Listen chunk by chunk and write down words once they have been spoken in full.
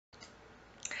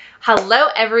Hello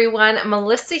everyone,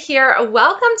 Melissa here.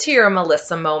 Welcome to your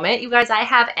Melissa moment. You guys, I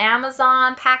have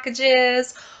Amazon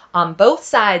packages on both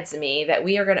sides of me that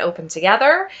we are going to open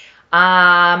together.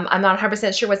 I'm not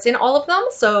 100% sure what's in all of them,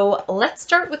 so let's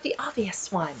start with the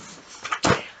obvious one.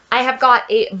 I have got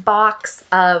a box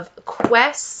of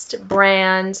Quest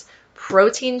brand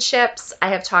protein chips. I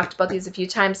have talked about these a few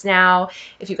times now.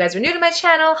 If you guys are new to my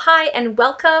channel, hi and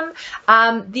welcome.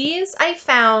 These I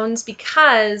found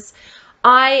because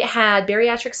I had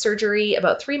bariatric surgery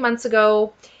about 3 months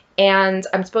ago, and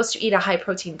I'm supposed to eat a high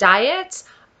protein diet.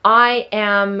 I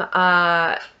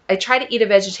try to eat a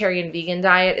vegetarian vegan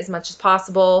diet as much as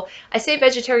possible. I say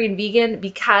vegetarian vegan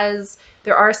because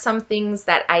there are some things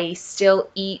that I still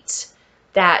eat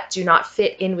that do not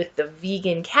fit in with the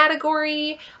vegan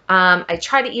category. I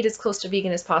try to eat as close to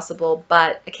vegan as possible,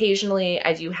 but occasionally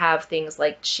I do have things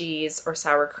like cheese or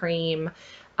sour cream,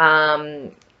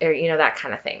 or that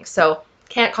kind of thing. So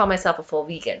can't call myself a full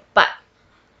vegan, but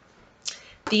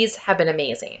these have been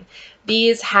amazing.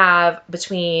 These have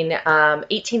between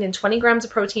 18 and 20 grams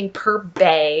of protein per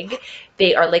bag.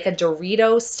 They are like a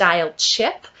Dorito style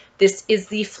chip. This is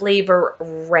the flavor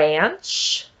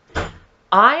ranch.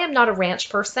 I am not a ranch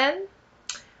person,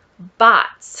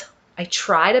 but I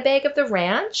tried a bag of the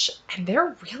ranch and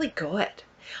they're really good.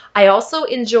 I also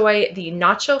enjoy the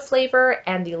nacho flavor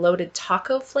and the loaded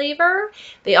taco flavor.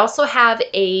 They also have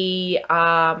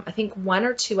I think 1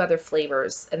 or 2 other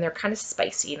flavors, and they're kind of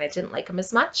spicy, and I didn't like them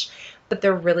as much, but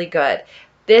they're really good.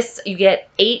 You get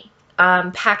 8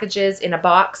 packages in a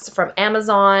box from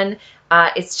Amazon.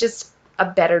 It's just a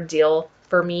better deal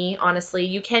for me, honestly.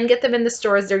 You can get them in the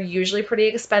stores. They're usually pretty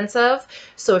expensive.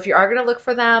 So if you are going to look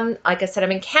for them, like I said,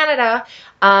 I'm in Canada,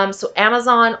 so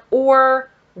Amazon or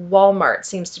Walmart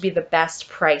seems to be the best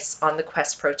price on the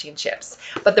Quest protein chips.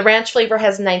 But the ranch flavor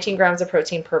has 19 grams of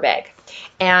protein per bag.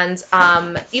 And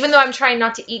even though I'm trying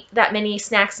not to eat that many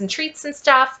snacks and treats and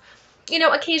stuff,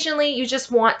 occasionally you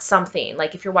just want something.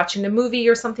 Like if you're watching a movie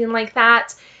or something like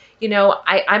that,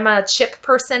 I'm a chip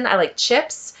person. I like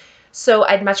chips. So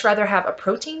I'd much rather have a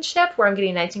protein chip where I'm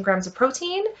getting 19 grams of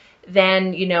protein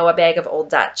than, a bag of Old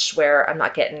Dutch where I'm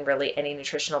not getting really any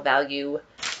nutritional value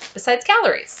besides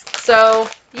calories. So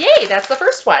yay, that's the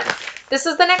first one. This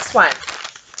is the next one.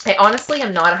 I honestly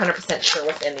am not 100% sure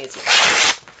what's in these, you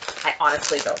guys. I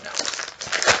honestly don't know.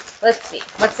 Let's see.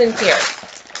 What's in here?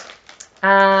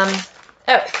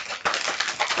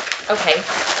 Okay.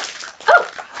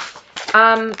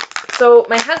 So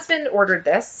my husband ordered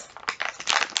this.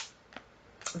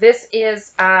 This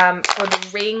is for the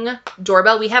Ring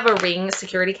doorbell. We have a Ring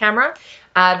security camera.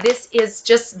 This is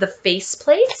just the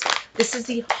faceplate. This is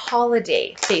the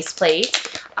holiday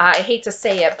faceplate. I hate to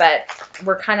say it, but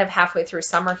we're kind of halfway through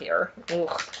summer here,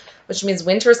 which means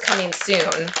winter's coming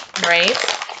soon, right?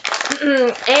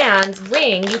 And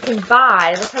Ring, you can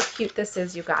buy, look how cute this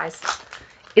is, you guys.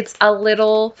 It's a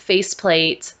little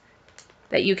faceplate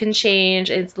that you can change.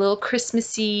 It's a little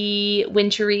Christmassy,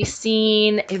 wintry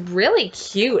scene. It's really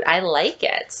cute. I like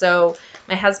it. So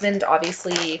my husband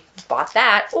obviously bought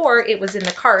that, or it was in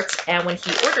the cart, and when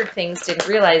he ordered things, didn't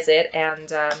realize it, and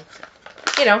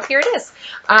here it is.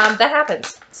 That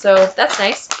happens. So that's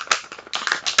nice.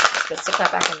 Let's stick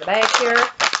that back in the bag here.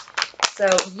 So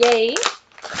yay.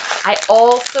 I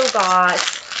also got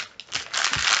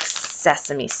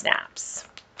sesame snaps.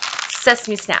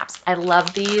 Sesame snaps. I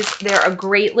love these. They're a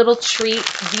great little treat.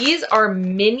 These are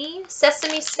mini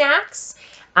sesame snacks.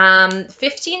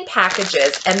 15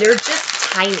 packages, and they're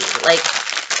just tiny. Like,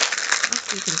 I don't know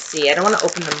if you can see. I don't want to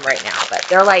open them right now, but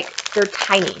they're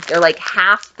tiny. They're like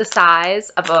half the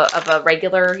size of a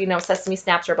regular, sesame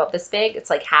snaps are about this big. It's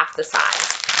like half the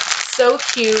size. So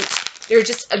cute. They're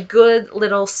just a good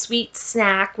little sweet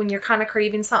snack when you're kind of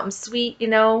craving something sweet,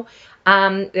 They're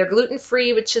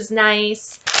gluten-free, which is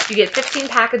nice. You get 15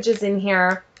 packages in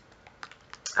here.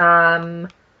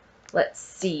 Let's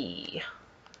see.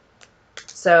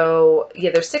 So, yeah,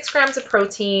 there's 6 grams of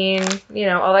protein,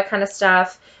 all that kind of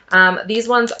stuff. These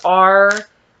ones are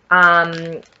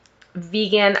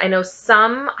vegan. I know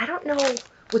some, I don't know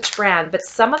which brand, but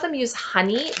some of them use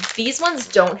honey. These ones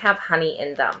don't have honey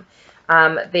in them.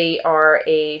 They are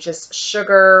just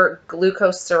sugar,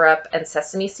 glucose syrup, and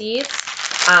sesame seeds.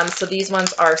 So these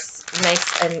ones are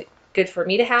nice and good for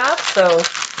me to have. So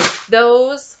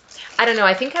those, I don't know,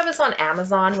 I think I was on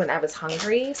Amazon when I was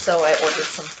hungry, so I ordered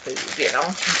some food,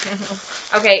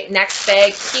 Okay, next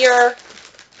bag here.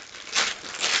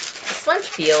 This one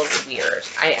feels weird.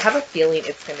 I have a feeling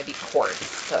it's going to be cords,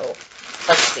 so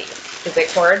let's see. Is it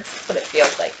cords? That's what it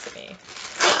feels like to me.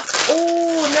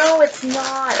 Oh, no, it's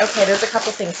not. Okay, there's a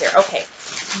couple things here. Okay,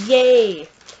 yay.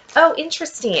 Oh,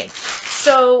 interesting.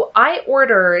 So I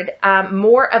ordered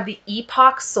more of the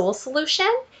Epoch Soul Solution.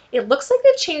 It looks like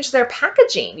they've changed their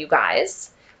packaging, you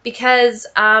guys, because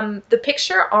the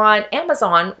picture on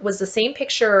Amazon was the same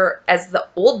picture as the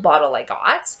old bottle I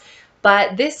got,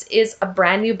 but this is a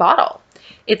brand new bottle.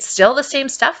 It's still the same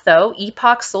stuff though,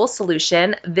 Epoch Soul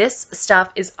Solution. This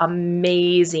stuff is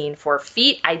amazing for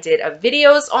feet. I did a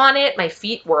videos on it. My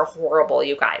feet were horrible,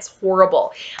 you guys,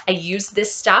 horrible. I used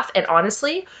this stuff and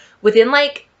honestly, within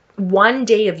like 1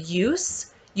 day of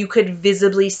use, you could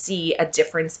visibly see a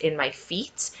difference in my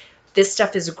feet. This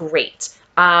stuff is great.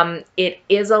 It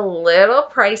is a little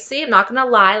pricey. I'm not going to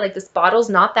lie. Like this bottle's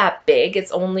not that big.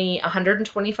 It's only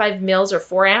 125 mils or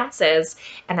 4 ounces.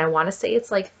 And I want to say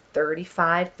it's like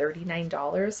 $35,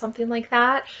 $39, something like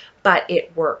that. But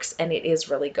it works and it is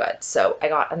really good. So I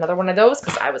got another one of those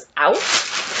because I was out.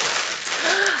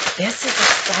 This is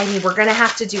exciting. We're going to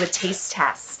have to do a taste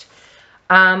test.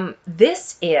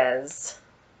 This is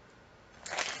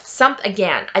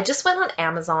again, I just went on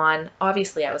Amazon.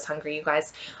 Obviously, I was hungry, you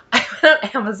guys. I went on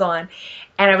Amazon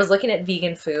and I was looking at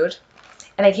vegan food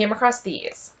and I came across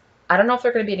these. I don't know if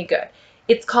they're going to be any good.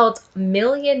 It's called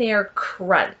Millionaire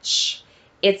Crunch.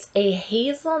 It's a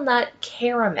hazelnut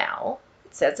caramel.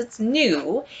 It says it's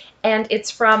new and it's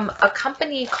from a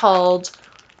company called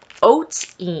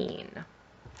Oatine.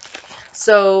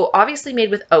 So obviously made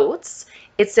with oats.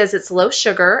 It says it's low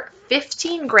sugar,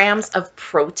 15 grams of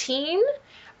protein.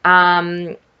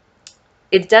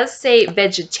 It does say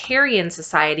Vegetarian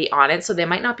Society on it, so they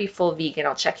might not be full vegan.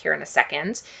 I'll check here in a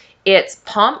second. It's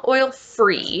palm oil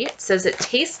free. It says it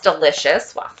tastes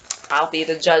delicious. Well, I'll be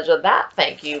the judge of that.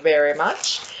 Thank you very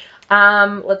much.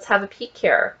 Let's have a peek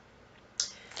here.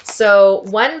 So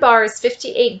 1 bar is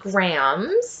 58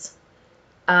 grams.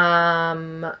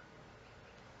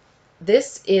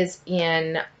 This is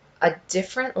in a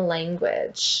different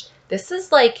language. This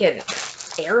is like in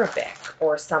Arabic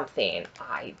or something.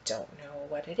 I don't know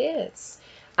what it is.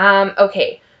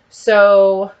 Okay,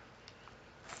 so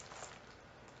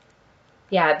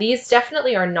yeah, these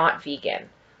definitely are not vegan.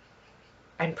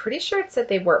 I'm pretty sure it said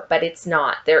they were, but it's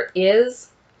not. There is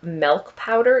milk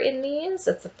powder in these.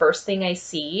 That's the first thing I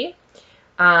see.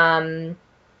 So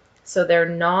they're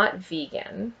not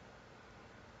vegan.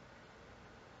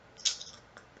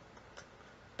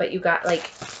 But you got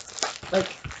like,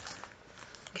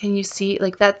 can you see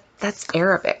like that's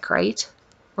Arabic, right?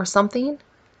 Or something?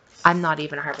 I'm not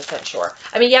even 100% sure.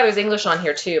 I mean, yeah, there's English on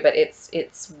here too, but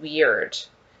it's weird.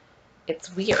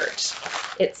 It's weird.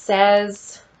 It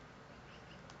says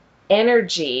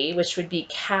energy, which would be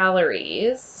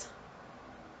calories.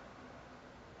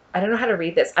 I don't know how to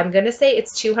read this. I'm going to say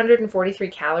it's 243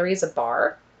 calories a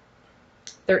bar.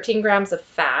 13 grams of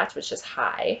fat, which is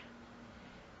high.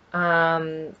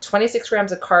 26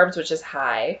 grams of carbs, which is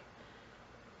high.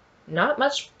 Not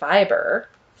much fiber.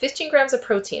 15 grams of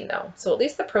protein though, so at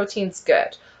least the protein's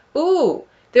good. Ooh,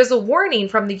 there's a warning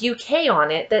from the UK on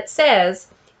it that says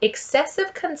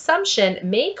excessive consumption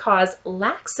may cause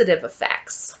laxative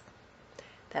effects.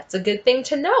 That's a good thing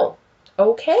to know.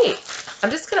 Okay,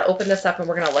 I'm just going to open this up and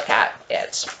we're going to look at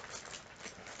it.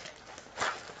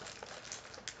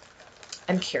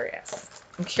 I'm curious.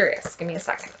 I'm curious. Give me a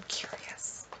second. I'm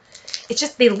curious. It's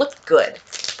just, they look good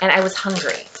and I was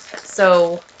hungry.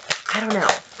 So I don't know.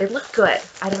 They look good.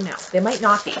 I don't know. They might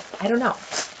not be. I don't know.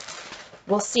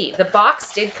 We'll see. The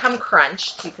box did come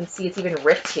crunched. You can see it's even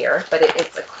ripped here, but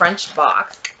it's a crunched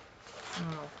box.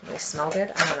 Oh, do they smell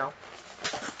good? I don't know.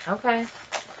 Okay.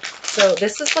 So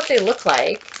this is what they look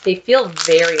like. They feel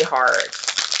very hard.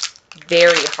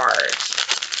 Very hard.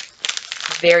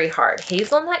 Very hard.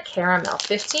 Hazelnut caramel,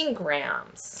 15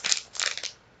 grams.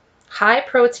 High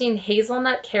protein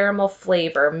hazelnut caramel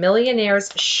flavor,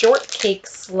 Millionaire's shortcake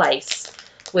slice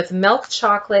with milk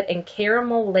chocolate and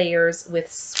caramel layers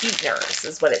with sweeteners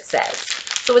is what it says.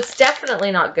 So it's definitely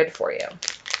not good for you.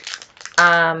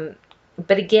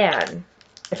 But again,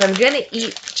 if I'm going to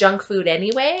eat junk food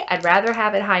anyway, I'd rather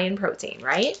have it high in protein,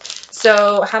 right?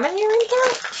 So how many are in here?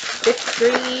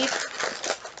 3,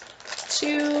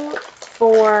 2,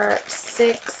 4,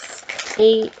 6,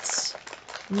 8,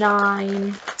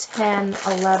 9, 10,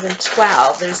 11,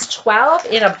 12. There's 12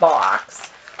 in a box.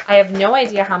 I have no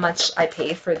idea how much I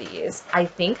paid for these. I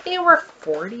think they were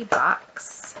 40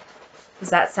 bucks. Does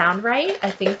that sound right?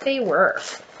 I think they were.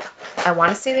 I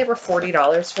want to say they were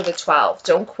 $40 for the 12.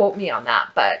 Don't quote me on that,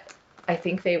 but I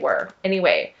think they were.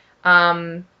 Anyway,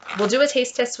 we'll do a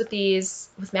taste test with these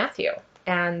with Matthew,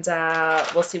 and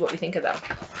we'll see what we think of them.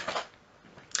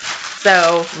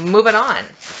 So moving on.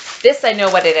 This I know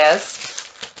what it is.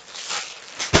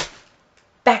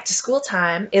 back to school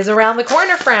time is around the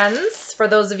corner, friends. For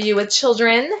those of you with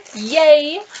children,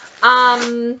 yay.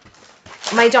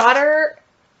 My daughter,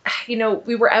 you know,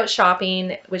 we were out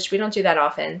shopping, which we don't do that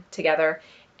often together,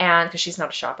 and because she's not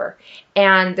a shopper,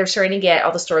 and they're starting to get,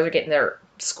 all the stores are getting their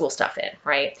school stuff in,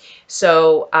 right?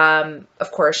 So,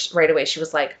 of course, right away she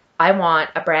was like, I want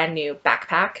a brand new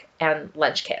backpack and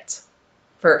lunch kit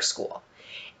for school.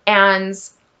 And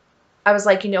I was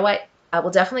like, you know what? I will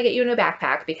definitely get you a new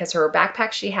backpack, because her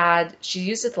backpack she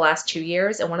used it the last 2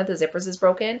 years and one of the zippers is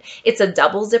broken. It's a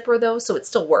double zipper though, so it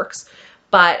still works.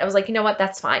 But I was like, you know what?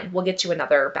 That's fine. We'll get you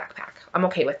another backpack. I'm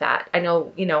okay with that. I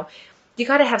know, you know, you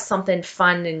got to have something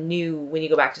fun and new when you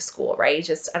go back to school, right?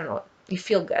 Just, I don't know, you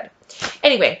feel good.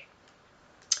 Anyway,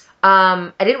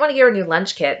 I didn't want to get her a new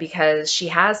lunch kit because she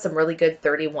has some really good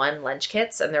 31 lunch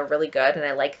kits and they're really good and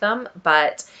I like them,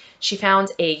 but she found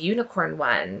a unicorn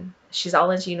one. She's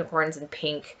all into unicorns in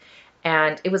pink,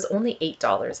 and it was only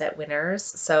 $8 at Winners.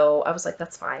 So I was like,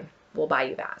 that's fine. We'll buy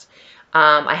you that.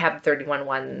 I have 31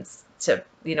 ones to,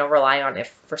 you know, rely on if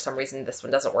for some reason this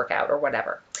one doesn't work out or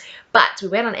whatever. But we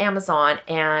went on Amazon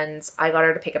and I got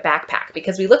her to pick a backpack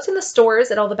because we looked in the stores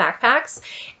at all the backpacks,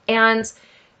 and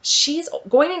she's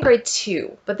going in grade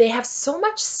 2, but they have so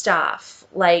much stuff.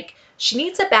 Like, she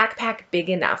needs a backpack big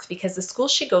enough because the school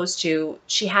she goes to,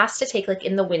 she has to take, like,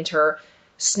 in the winter,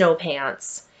 snow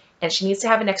pants, and she needs to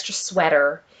have an extra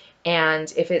sweater,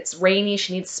 and if it's rainy,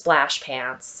 she needs splash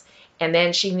pants, and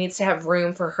then she needs to have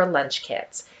room for her lunch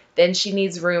kit. Then she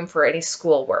needs room for any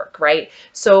school work, right?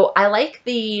 So I like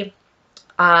the,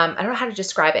 I don't know how to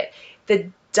describe it,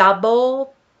 the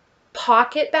double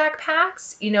pocket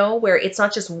backpacks, you know, where it's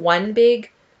not just one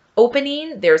big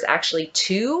opening, there's actually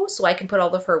 2, so I can put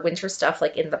all of her winter stuff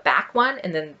like in the back one,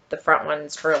 and then the front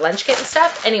one's for lunch kit and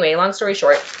stuff. Anyway, long story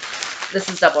short, this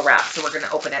is double wrapped, so we're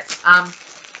gonna open it.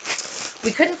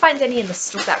 We couldn't find any in the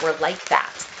store that were like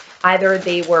that. Either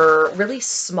they were really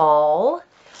small,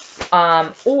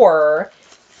 or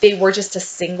they were just a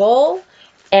single.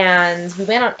 And we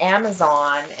went on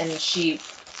Amazon, and she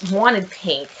wanted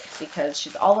pink because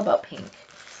she's all about pink.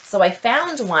 So I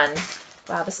found one.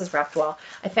 Wow, this is wrapped well.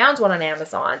 I found one on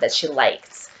Amazon that she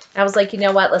liked. And I was like, you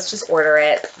know what? Let's just order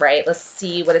it, right? Let's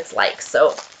see what it's like.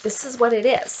 So this is what it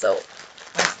is. So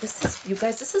this is, you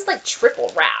guys, this is like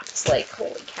triple wrapped. Like,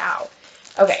 holy cow.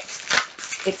 Okay,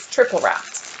 it's triple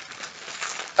wrapped.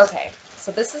 Okay,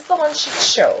 so this is the one she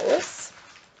chose.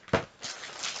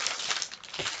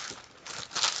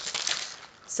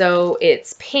 So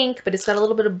it's pink, but it's got a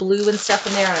little bit of blue and stuff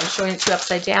in there, and I'm showing it to you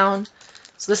upside down.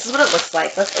 So this is what it looks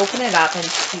like. Let's open it up and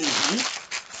see.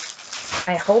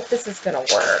 I hope this is going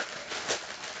to work.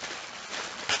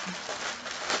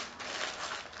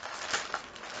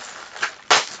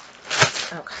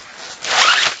 Okay.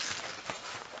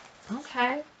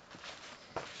 Okay.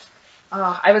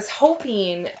 I was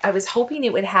hoping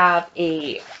it would have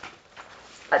a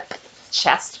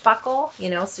chest buckle, you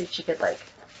know, so she could like,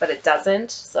 but it doesn't.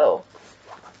 So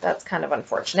that's kind of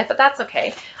unfortunate, but that's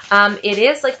okay. It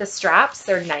is like the straps,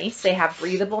 they're nice. They have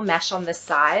breathable mesh on this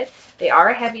side. They are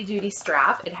a heavy duty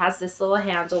strap. It has this little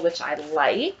handle, which I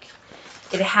like.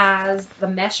 It has the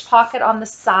mesh pocket on the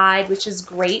side, which is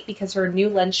great because her new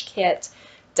lunch kit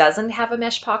doesn't have a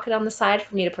mesh pocket on the side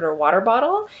for me to put her water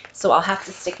bottle. So I'll have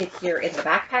to stick it here in the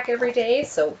backpack every day.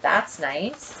 So that's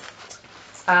nice.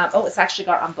 Oh, it's actually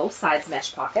got on both sides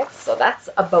mesh pockets. So that's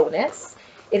a bonus.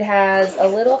 It has a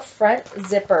little front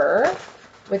zipper,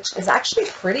 which is actually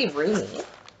pretty roomy.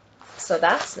 So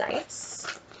that's nice.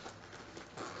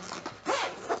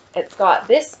 It's got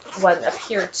this one up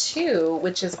here too,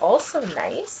 which is also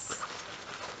nice.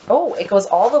 Oh, it goes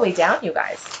all the way down, you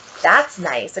guys. That's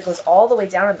nice. It goes all the way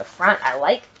down in the front. I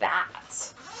like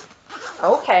that.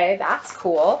 Okay, that's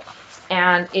cool.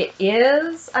 And it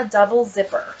is a double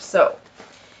zipper. So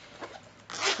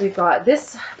we've got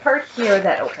this part here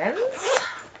that opens.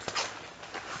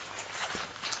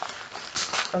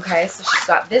 Okay, so she's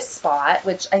got this spot,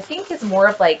 which I think is more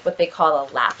of like what they call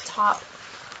a laptop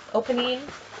opening,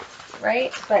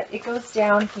 right? But it goes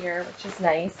down here, which is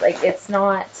nice. Like it's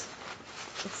not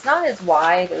as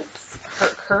wide as her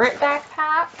current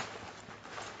backpack,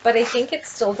 but I think it's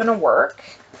still gonna work.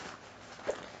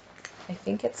 I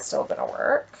think it's still gonna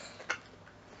work.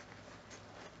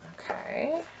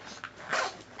 Okay.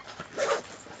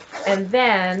 And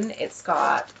then it's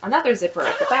got another zipper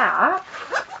at the back.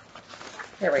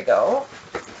 There we go.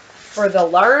 For the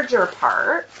larger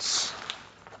part,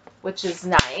 which is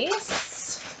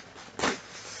nice.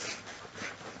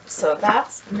 So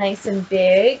that's nice and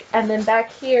big. And then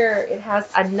back here, it has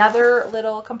another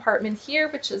little compartment here,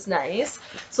 which is nice.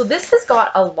 So this has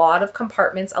got a lot of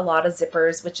compartments, a lot of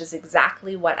zippers, which is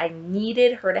exactly what I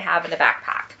needed her to have in a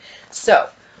backpack. So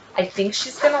I think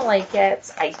she's going to like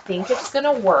it. I think it's going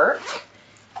to work.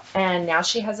 And now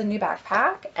she has a new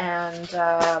backpack, and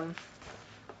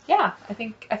yeah, I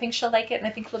think she'll like it, and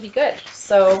I think it'll be good.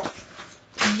 So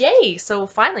yay! So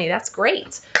finally, that's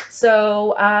great.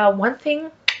 So one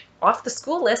thing off the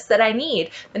school list that I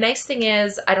need. The nice thing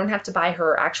is I don't have to buy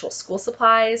her actual school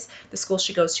supplies. The school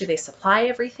she goes to, they supply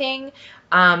everything.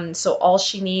 So all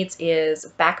she needs is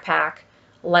backpack,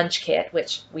 lunch kit,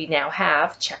 which we now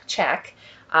have, check, check.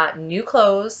 New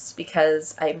clothes,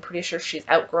 because I'm pretty sure she's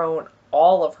outgrown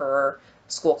all of her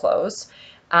school clothes.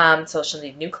 So she'll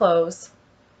need new clothes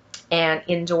and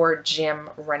indoor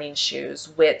gym running shoes,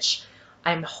 which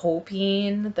I'm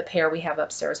hoping the pair we have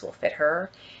upstairs will fit her.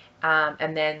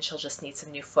 And then she'll just need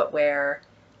some new footwear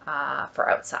for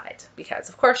outside, because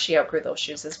of course she outgrew those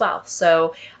shoes as well.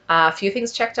 So a few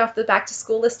things checked off the back to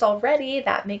school list already.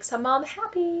 That makes a mom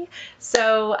happy.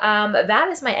 So that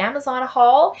is my Amazon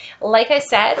haul. Like I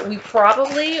said, we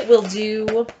probably will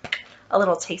do a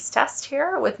little taste test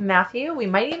here with Matthew. We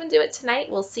might even do it tonight.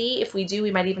 We'll see. If we do,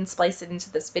 we might even splice it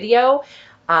into this video.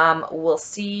 We'll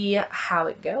see how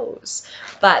it goes.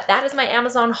 But that is my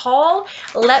Amazon haul.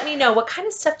 Let me know, what kind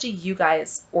of stuff do you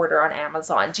guys order on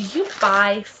Amazon? Do you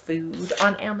buy food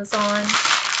on Amazon?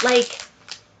 Like,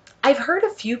 I've heard a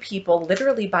few people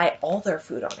literally buy all their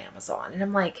food on Amazon, and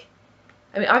I'm like,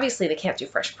 I mean, obviously they can't do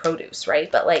fresh produce,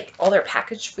 right? But like all their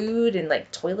packaged food and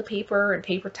like toilet paper and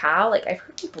paper towel, like I've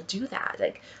heard people do that.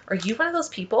 Like, are you one of those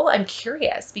people? I'm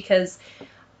curious, because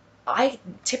I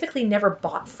typically never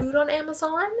bought food on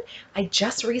Amazon. I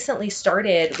just recently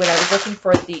started when I was looking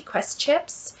for the Quest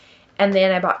chips, and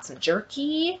then I bought some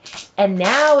jerky, and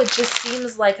now it just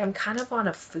seems like I'm kind of on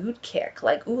a food kick.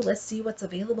 Like, ooh, let's see what's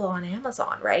available on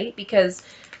Amazon, right? Because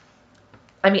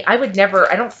I mean, I would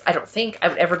never, I don't think I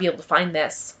would ever be able to find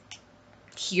this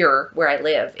here where I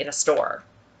live in a store,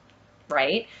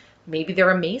 right? Maybe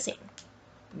they're amazing.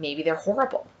 Maybe they're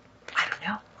horrible. I don't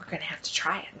know. We're going to have to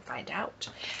try it and find out.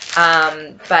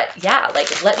 But yeah,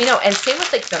 like, let me know. And same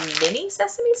with like the mini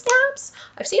sesame snaps.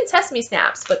 I've seen sesame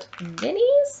snaps, but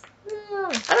minis?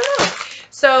 I don't know.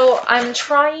 So I'm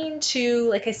trying to,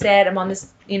 like I said, I'm on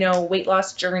this, weight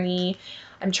loss journey.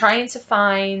 I'm trying to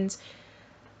find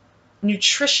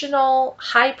nutritional,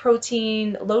 high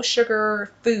protein, low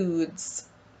sugar foods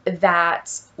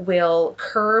that will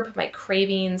curb my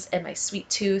cravings and my sweet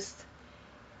tooth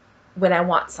when I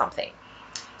want something.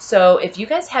 So if you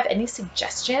guys have any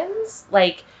suggestions,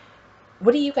 like,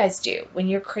 what do you guys do when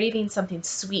you're craving something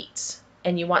sweet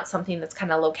and you want something that's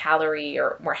kind of low calorie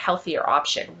or more healthier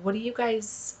option? What do you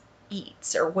guys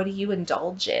eat, or what do you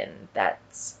indulge in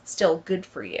that's still good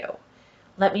for you?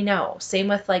 Let me know. Same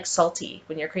with like salty,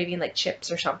 when you're craving like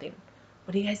chips or something.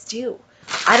 What do you guys do?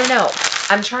 I don't know.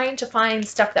 I'm trying to find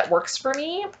stuff that works for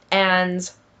me, and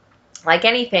like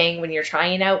anything, when you're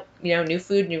trying out, new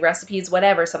food, new recipes,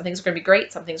 whatever, some things are going to be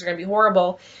great, some things are going to be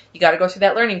horrible. You got to go through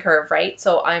that learning curve, right?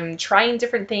 So I'm trying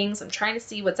different things. I'm trying to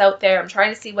see what's out there. I'm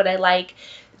trying to see what I like.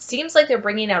 It seems like they're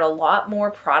bringing out a lot more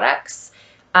products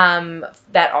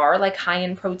that are like high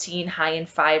in protein, high in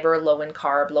fiber, low in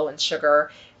carb, low in sugar.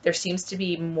 There seems to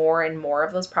be more and more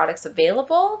of those products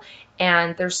available,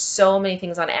 and there's so many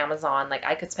things on Amazon. Like,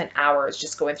 I could spend hours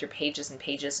just going through pages and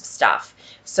pages of stuff.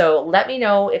 So let me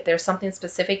know if there's something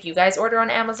specific you guys order on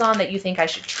Amazon that you think I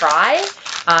should try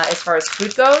as far as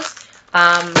food goes.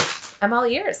 I'm all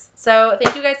ears. So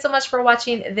thank you guys so much for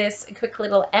watching this quick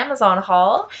little Amazon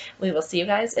haul. We will see you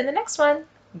guys in the next one.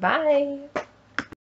 Bye.